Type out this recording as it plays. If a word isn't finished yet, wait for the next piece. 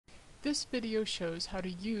This video shows how to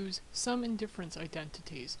use sum and difference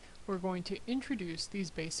identities. We're going to introduce these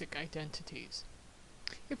basic identities.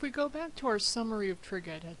 If we go back to our summary of trig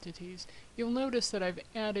identities, you'll notice that I've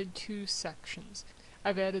added two sections.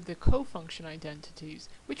 I've added the cofunction identities,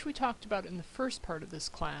 which we talked about in the first part of this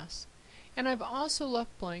class, and I've also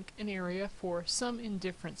left blank an area for sum and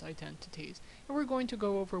difference identities, and we're going to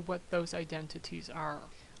go over what those identities are.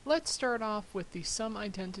 Let's start off with the sum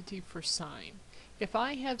identity for sine. If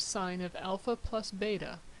I have sine of alpha plus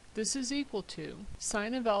beta, this is equal to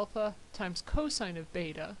sine of alpha times cosine of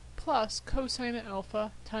beta plus cosine of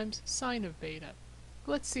alpha times sine of beta.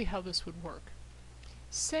 Let's see how this would work.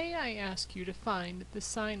 Say I ask you to find the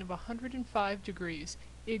sine of 105 degrees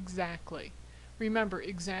exactly. Remember,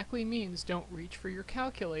 exactly means don't reach for your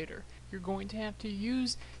calculator. You're going to have to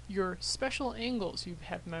use your special angles you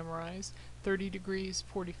have memorized, 30 degrees,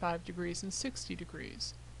 45 degrees, and 60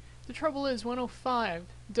 degrees. The trouble is 105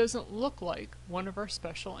 doesn't look like one of our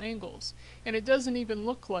special angles, and it doesn't even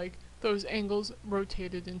look like those angles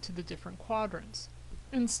rotated into the different quadrants.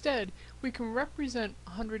 Instead, we can represent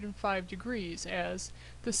 105 degrees as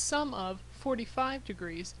the sum of 45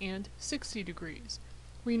 degrees and 60 degrees.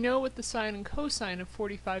 We know what the sine and cosine of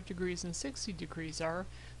 45 degrees and 60 degrees are,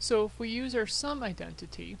 so if we use our sum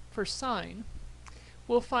identity for sine,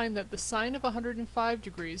 we'll find that the sine of 105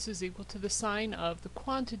 degrees is equal to the sine of the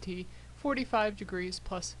quantity 45 degrees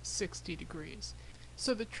plus 60 degrees.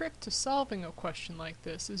 So the trick to solving a question like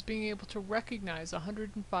this is being able to recognize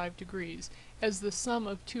 105 degrees as the sum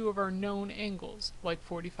of two of our known angles, like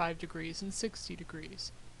 45 degrees and 60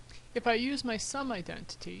 degrees. If I use my sum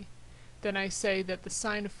identity, then I say that the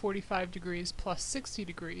sine of 45 degrees plus 60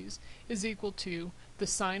 degrees is equal to the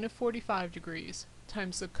sine of 45 degrees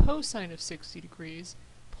times the cosine of 60 degrees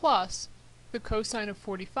plus the cosine of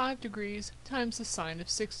 45 degrees times the sine of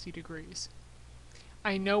 60 degrees.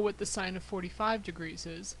 I know what the sine of 45 degrees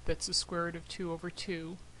is, that's the square root of 2 over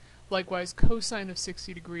 2. Likewise, cosine of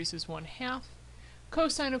 60 degrees is 1/2.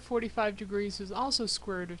 Cosine of 45 degrees is also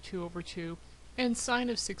square root of 2 over 2, and sine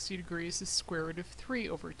of 60 degrees is square root of 3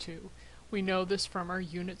 over 2. We know this from our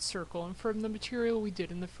unit circle and from the material we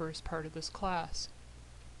did in the first part of this class.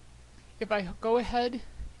 If I go ahead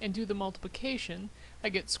and do the multiplication, I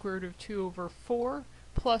get square root of 2 over 4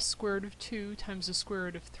 plus square root of 2 times the square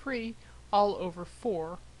root of 3 all over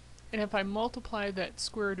 4. And if I multiply that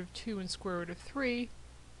square root of 2 and square root of 3,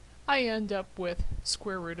 I end up with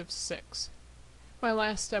square root of 6. My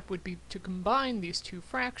last step would be to combine these two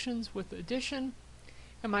fractions with addition,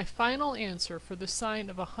 and my final answer for the sine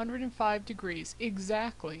of 105 degrees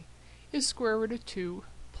exactly is square root of 2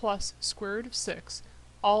 plus square root of 6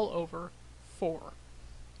 all over 4.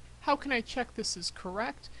 How can I check this is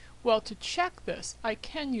correct? Well, to check this, I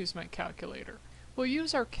can use my calculator. We'll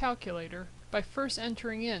use our calculator by first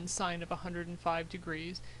entering in sine of 105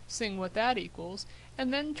 degrees, seeing what that equals,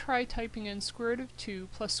 and then try typing in square root of 2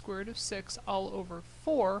 plus square root of 6 all over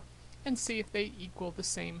 4 and see if they equal the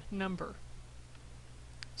same number.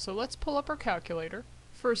 So let's pull up our calculator.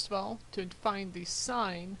 First of all, to find the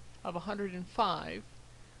sine of 105,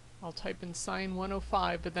 I'll type in sine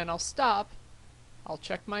 105, but then I'll stop. I'll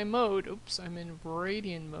check my mode. Oops, I'm in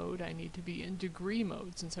radian mode. I need to be in degree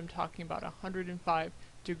mode since I'm talking about 105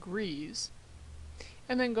 degrees.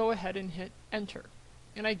 And then go ahead and hit enter.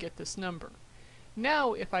 And I get this number.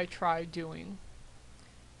 Now if I try doing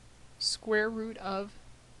square root of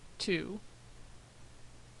 2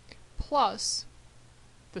 plus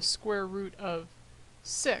the square root of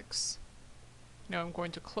 6, now I'm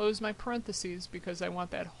going to close my parentheses because I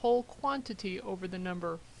want that whole quantity over the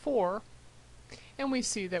number 4, and we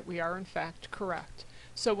see that we are in fact correct.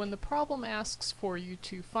 So when the problem asks for you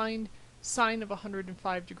to find sine of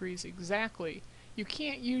 105 degrees exactly, you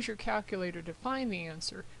can't use your calculator to find the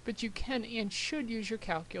answer, but you can and should use your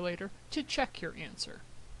calculator to check your answer.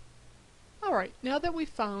 Alright, now that we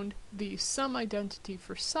found the sum identity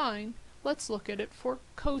for sine, let's look at it for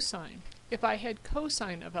cosine. If I had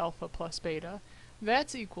cosine of alpha plus beta,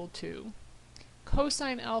 that's equal to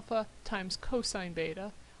cosine alpha times cosine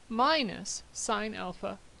beta minus sine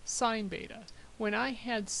alpha sine beta. When I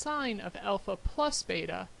had sine of alpha plus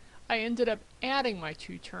beta, I ended up adding my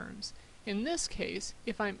two terms. In this case,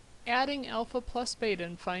 if I'm adding alpha plus beta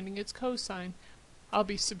and finding its cosine, I'll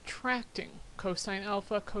be subtracting cosine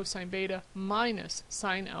alpha cosine beta minus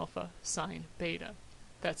sine alpha sine beta.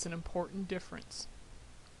 That's an important difference.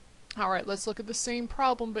 Alright, let's look at the same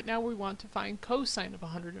problem, but now we want to find cosine of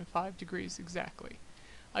 105 degrees exactly.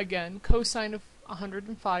 Again, cosine of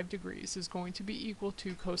 105 degrees is going to be equal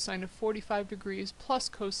to cosine of 45 degrees plus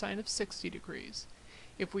cosine of 60 degrees.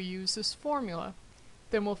 If we use this formula,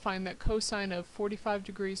 then we'll find that cosine of 45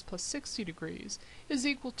 degrees plus 60 degrees is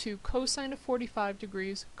equal to cosine of 45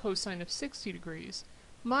 degrees cosine of 60 degrees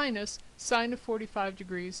minus sine of 45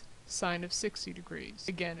 degrees sine of 60 degrees.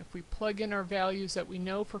 Again, if we plug in our values that we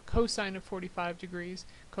know for cosine of 45 degrees,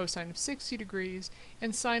 cosine of 60 degrees,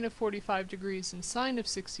 and sine of 45 degrees and sine of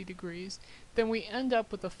 60 degrees, then we end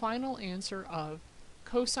up with a final answer of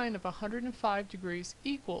cosine of 105 degrees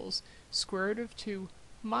equals square root of 2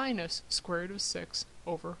 minus square root of 6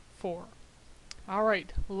 over 4.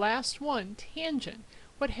 Alright, last one, tangent.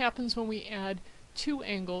 What happens when we add two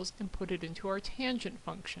angles and put it into our tangent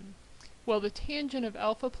function? Well, the tangent of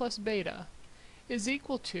alpha plus beta is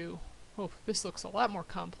equal to, oh, this looks a lot more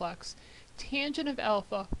complex, tangent of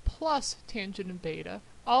alpha plus tangent of beta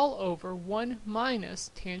all over 1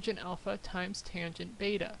 minus tangent alpha times tangent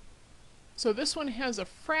beta. So this one has a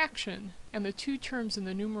fraction, and the two terms in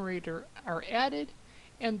the numerator are added,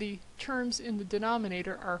 and the terms in the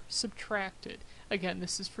denominator are subtracted. Again,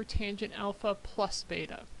 this is for tangent alpha plus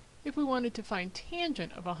beta. If we wanted to find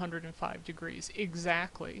tangent of 105 degrees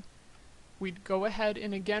exactly, we'd go ahead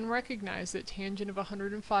and again recognize that tangent of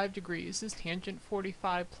 105 degrees is tangent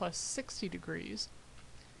 45 plus 60 degrees.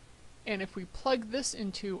 And if we plug this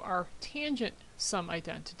into our tangent sum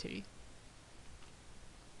identity,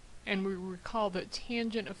 and we recall that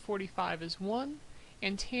tangent of 45 is 1,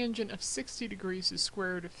 and tangent of 60 degrees is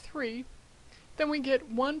square root of 3, then we get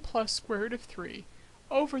 1 plus square root of 3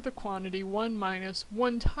 over the quantity 1 minus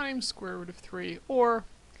 1 times square root of 3, or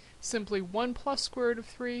simply 1 plus square root of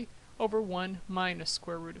 3 over 1 minus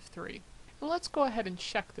square root of 3. And let's go ahead and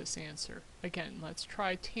check this answer. Again, let's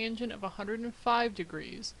try tangent of 105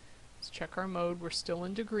 degrees. Let's check our mode. We're still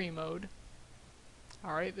in degree mode.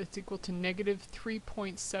 Alright, that's equal to negative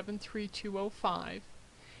 3.73205.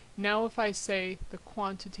 Now if I say the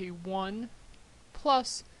quantity 1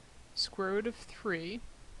 plus square root of 3,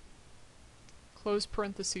 close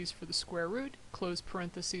parentheses for the square root, close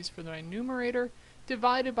parentheses for my numerator,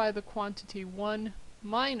 divided by the quantity 1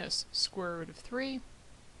 minus square root of 3,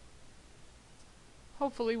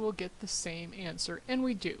 hopefully we'll get the same answer, and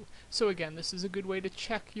we do. So again, this is a good way to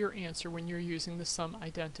check your answer when you're using the sum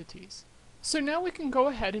identities. So now we can go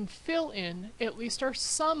ahead and fill in at least our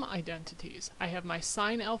sum identities. I have my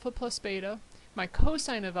sine alpha plus beta, my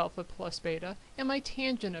cosine of alpha plus beta, and my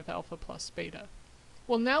tangent of alpha plus beta.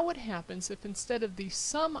 Well, now what happens if instead of the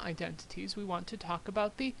sum identities we want to talk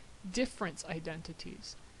about the difference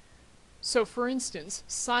identities? So for instance,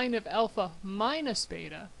 sine of alpha minus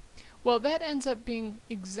beta, well, that ends up being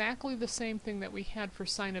exactly the same thing that we had for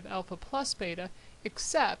sine of alpha plus beta,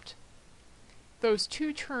 except those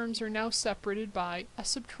two terms are now separated by a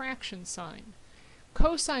subtraction sign.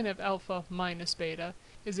 Cosine of alpha minus beta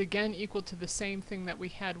is again equal to the same thing that we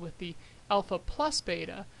had with the alpha plus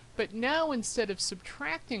beta, but now instead of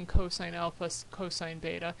subtracting cosine alpha cosine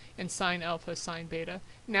beta and sine alpha sine beta,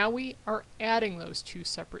 now we are adding those two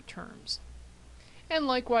separate terms. And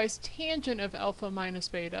likewise, tangent of alpha minus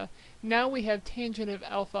beta, now we have tangent of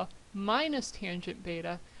alpha minus tangent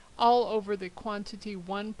beta all over the quantity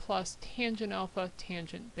 1 plus tangent alpha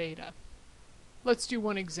tangent beta. Let's do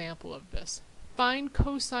one example of this. Find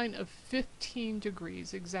cosine of 15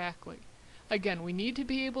 degrees exactly. Again, we need to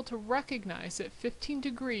be able to recognize that 15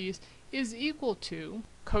 degrees is equal to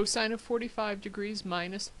cosine of 45 degrees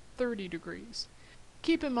minus 30 degrees.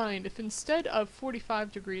 Keep in mind, if instead of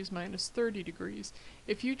 45 degrees minus 30 degrees,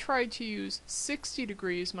 if you tried to use 60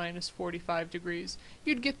 degrees minus 45 degrees,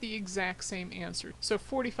 you'd get the exact same answer. So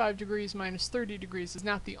 45 degrees minus 30 degrees is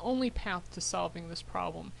not the only path to solving this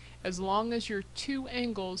problem. As long as your two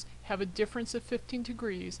angles have a difference of 15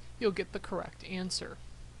 degrees, you'll get the correct answer.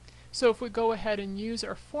 So if we go ahead and use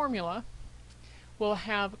our formula, we'll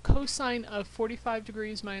have cosine of 45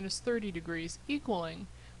 degrees minus 30 degrees equaling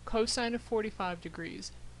cosine of 45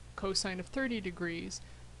 degrees, cosine of 30 degrees,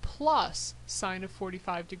 plus sine of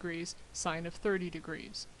 45 degrees, sine of 30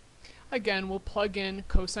 degrees. Again, we'll plug in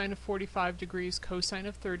cosine of 45 degrees, cosine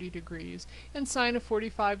of 30 degrees, and sine of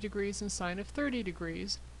 45 degrees and sine of 30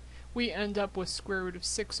 degrees. We end up with square root of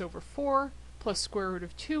 6 over 4 plus square root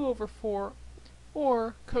of 2 over 4,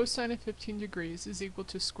 or cosine of 15 degrees is equal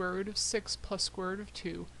to square root of 6 plus square root of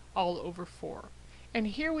 2 all over 4. And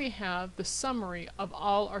here we have the summary of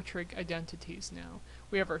all our trig identities now.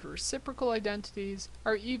 We have our reciprocal identities,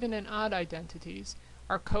 our even and odd identities,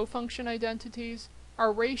 our cofunction identities,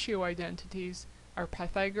 our ratio identities, our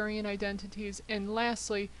Pythagorean identities, and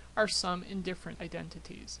lastly, our sum and difference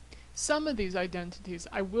identities. Some of these identities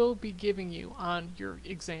I will be giving you on your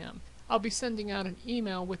exam. I'll be sending out an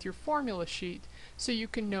email with your formula sheet so you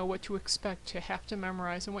can know what to expect to have to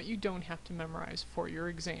memorize and what you don't have to memorize for your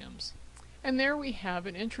exams. And there we have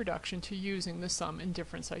an introduction to using the sum and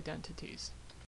difference identities.